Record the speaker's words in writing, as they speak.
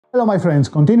Hello my friends,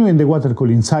 continuing the water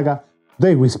cooling saga,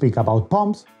 today we speak about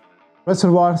pumps,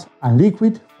 reservoirs and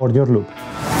liquid for your loop.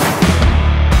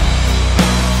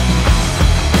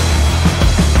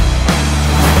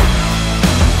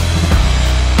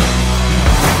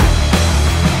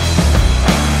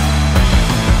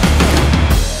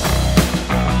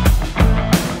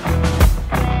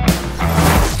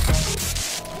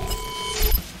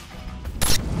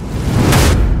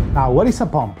 Now, what is a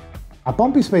pump? A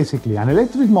pump is basically an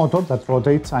electric motor that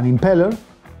rotates an impeller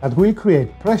that will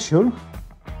create pressure,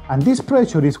 and this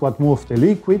pressure is what moves the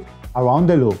liquid around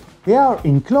the loop. They are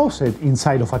enclosed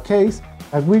inside of a case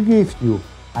that will give you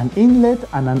an inlet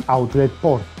and an outlet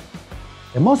port.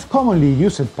 The most commonly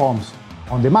used pumps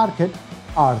on the market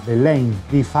are the Laing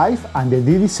D5 and the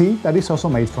DDC that is also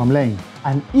made from Laing.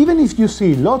 And even if you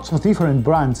see lots of different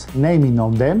brands naming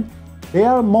on them, they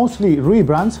are mostly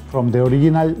rebrands from the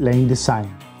original Laing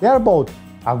design. They are both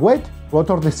a wet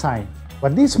rotor design.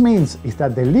 What this means is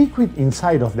that the liquid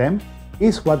inside of them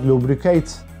is what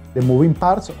lubricates the moving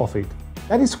parts of it.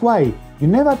 That is why you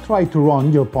never try to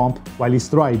run your pump while it's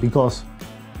dry, because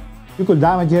you could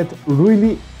damage it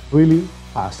really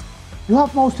fast. You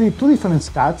have mostly two different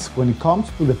stats when it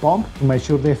comes to the pump to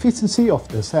measure the efficiency of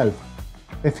the self.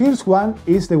 The first one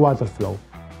is the water flow,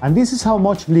 and this is how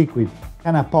much liquid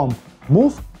can a pump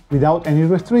move without any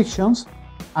restrictions,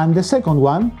 and the second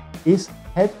one is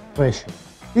head pressure.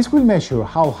 This will measure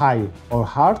how high or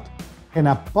hard can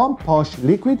a pump push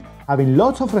liquid having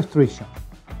lots of restrictions,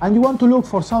 and you want to look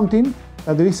for something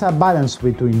that there is a balance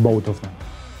between both of them.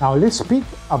 Now let's speak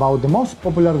about the most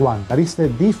popular one, that is the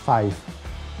D5,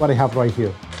 what I have right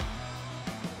here.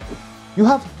 You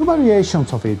have two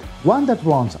variations of it, one that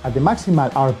runs at the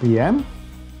maximal RPM,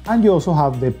 and you also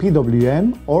have the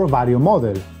PWM or Vario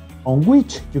model, on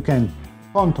which you can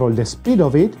control the speed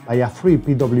of it by a free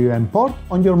PWM port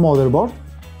on your motherboard,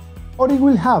 or it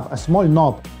will have a small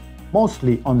knob,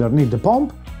 mostly underneath the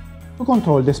pump, to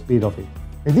control the speed of it.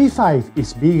 The D5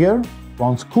 is bigger,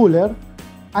 runs cooler,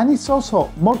 and it's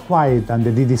also more quiet than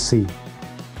the DDC.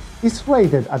 It's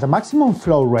rated at a maximum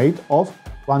flow rate of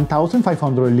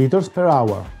 1,500 liters per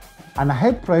hour and a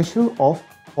head pressure of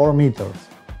 4 meters.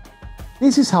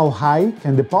 This is how high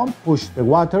can the pump push the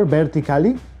water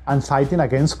vertically and fighting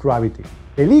against gravity.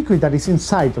 The liquid that is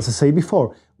inside, as I said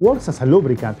before, works as a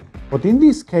lubricant, but in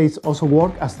this case also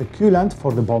works as the coolant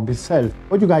for the pump itself.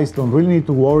 But you guys don't really need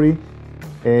to worry,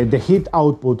 the heat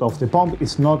output of the pump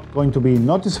is not going to be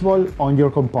noticeable on your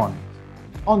component.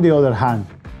 On the other hand,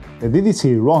 the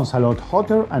DDC runs a lot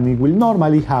hotter and it will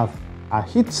normally have a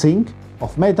heat sink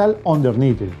of metal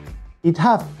underneath it. It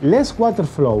has less water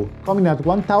flow, coming at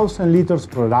 1,000 liters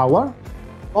per hour,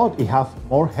 but it has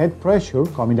more head pressure,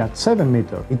 coming at 7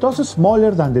 meters. It's also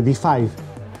smaller than the D5,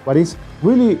 but is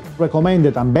really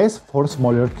recommended and best for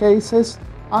smaller cases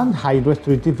and high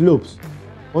restrictive loops.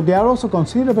 But they are also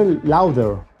considerably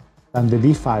louder than the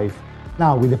D5.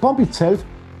 Now, with the pump itself,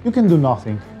 you can do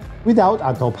nothing without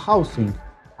a top housing.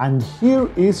 And here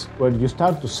is where you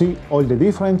start to see all the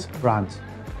different brands.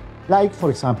 Like, for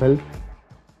example,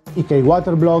 EK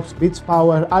Water Blocks, Beats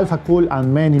Power, Alpha Cool,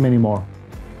 and many more.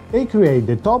 They create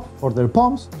the top for their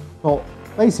pumps, so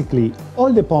basically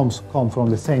all the pumps come from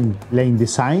the same Laing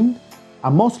design,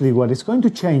 and mostly what is going to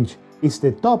change is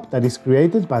the top that is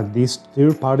created by these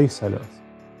third-party sellers.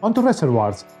 Onto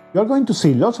reservoirs, you are going to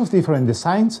see lots of different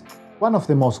designs. One of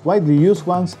the most widely used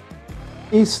ones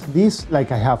is this,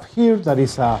 like I have here, that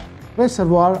is a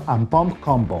reservoir and pump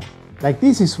combo. Like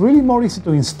this is really more easy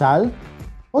to install,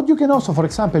 but you can also, for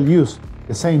example, use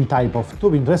the same type of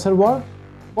tubing reservoir,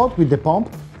 but with the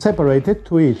pump separated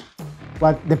to it.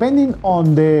 But depending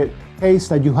on the case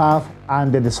that you have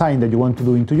and the design that you want to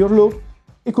do into your loop,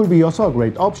 it could be also a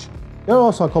great option. There are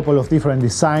also a couple of different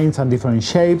designs and different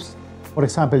shapes. For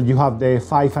example, you have the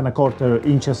 5¼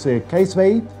 inches case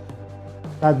bay,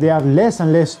 that they are less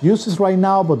and less uses right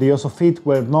now, but they also fit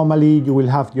where normally you will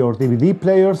have your DVD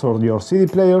players or your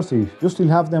CD players if you still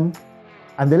have them.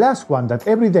 And the last one that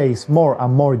every day is more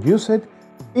and more used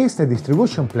is the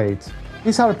distribution plates.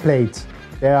 These are plates.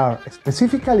 They are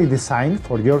specifically designed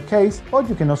for your case, but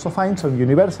you can also find some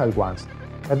universal ones.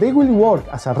 But they will work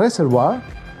as a reservoir,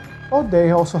 but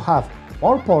they also have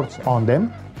more ports on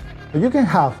them, so you can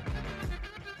have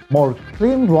more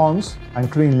clean runs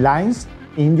and clean lines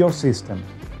in your system.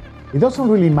 It doesn't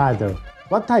really matter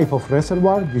what type of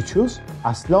reservoir you choose,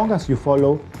 as long as you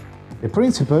follow the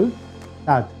principle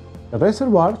that the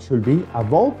reservoir should be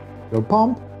above your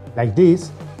pump. Like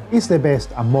this is the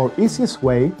best and more easiest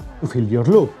way to fill your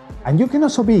loop. And you can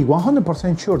also be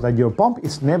 100% sure that your pump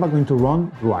is never going to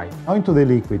run dry. Now into the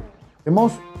liquid. The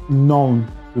most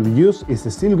known to be used is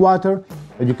the still water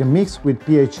that you can mix with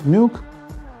pH nuke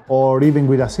or even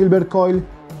with a silver coil,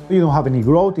 so you don't have any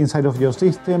growth inside of your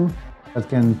system that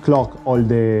can clog all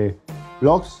the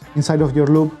blocks inside of your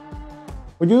loop.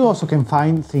 But you also can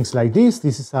find things like this.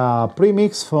 This is a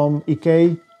premix from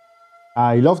EK.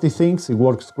 I love these things, it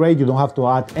works great, you don't have to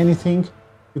add anything.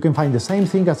 You can find the same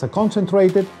thing as a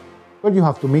concentrated, but you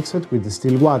have to mix it with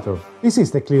distilled water. This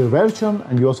is the clear version,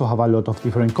 and you also have a lot of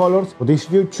different colors, but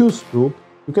if you choose to,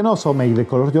 you can also make the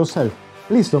colors yourself.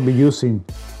 Please don't be using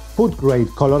food grade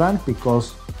colorant,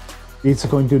 because it's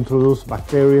going to introduce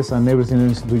bacteria and everything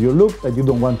else into your loop that you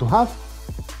don't want to have.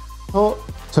 So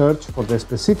search for the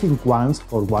specific ones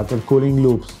for water cooling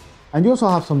loops. And you also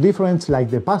have some difference, like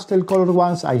the pastel colored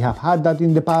ones. I have had that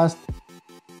in the past.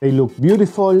 They look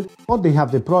beautiful, but they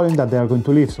have the problem that they are going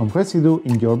to leave some residue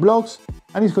in your blocks,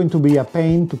 and it's going to be a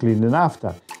pain to clean them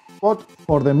after. But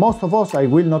for the most of us, I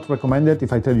will not recommend it.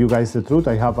 If I tell you guys the truth,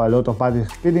 I have a lot of bad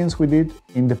experience with it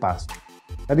in the past.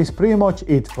 That is pretty much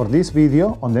it for this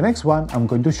video. On the next one, I'm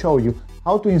going to show you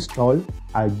how to install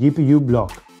a GPU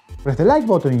block. Press the like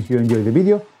button if you enjoyed the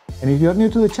video, and if you are new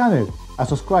to the channel, a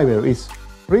subscriber is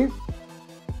free,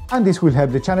 and this will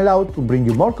help the channel out to bring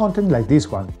you more content like this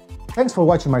one. Thanks for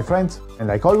watching, my friends, and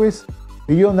like always,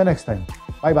 see you on the next time.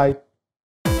 Bye bye.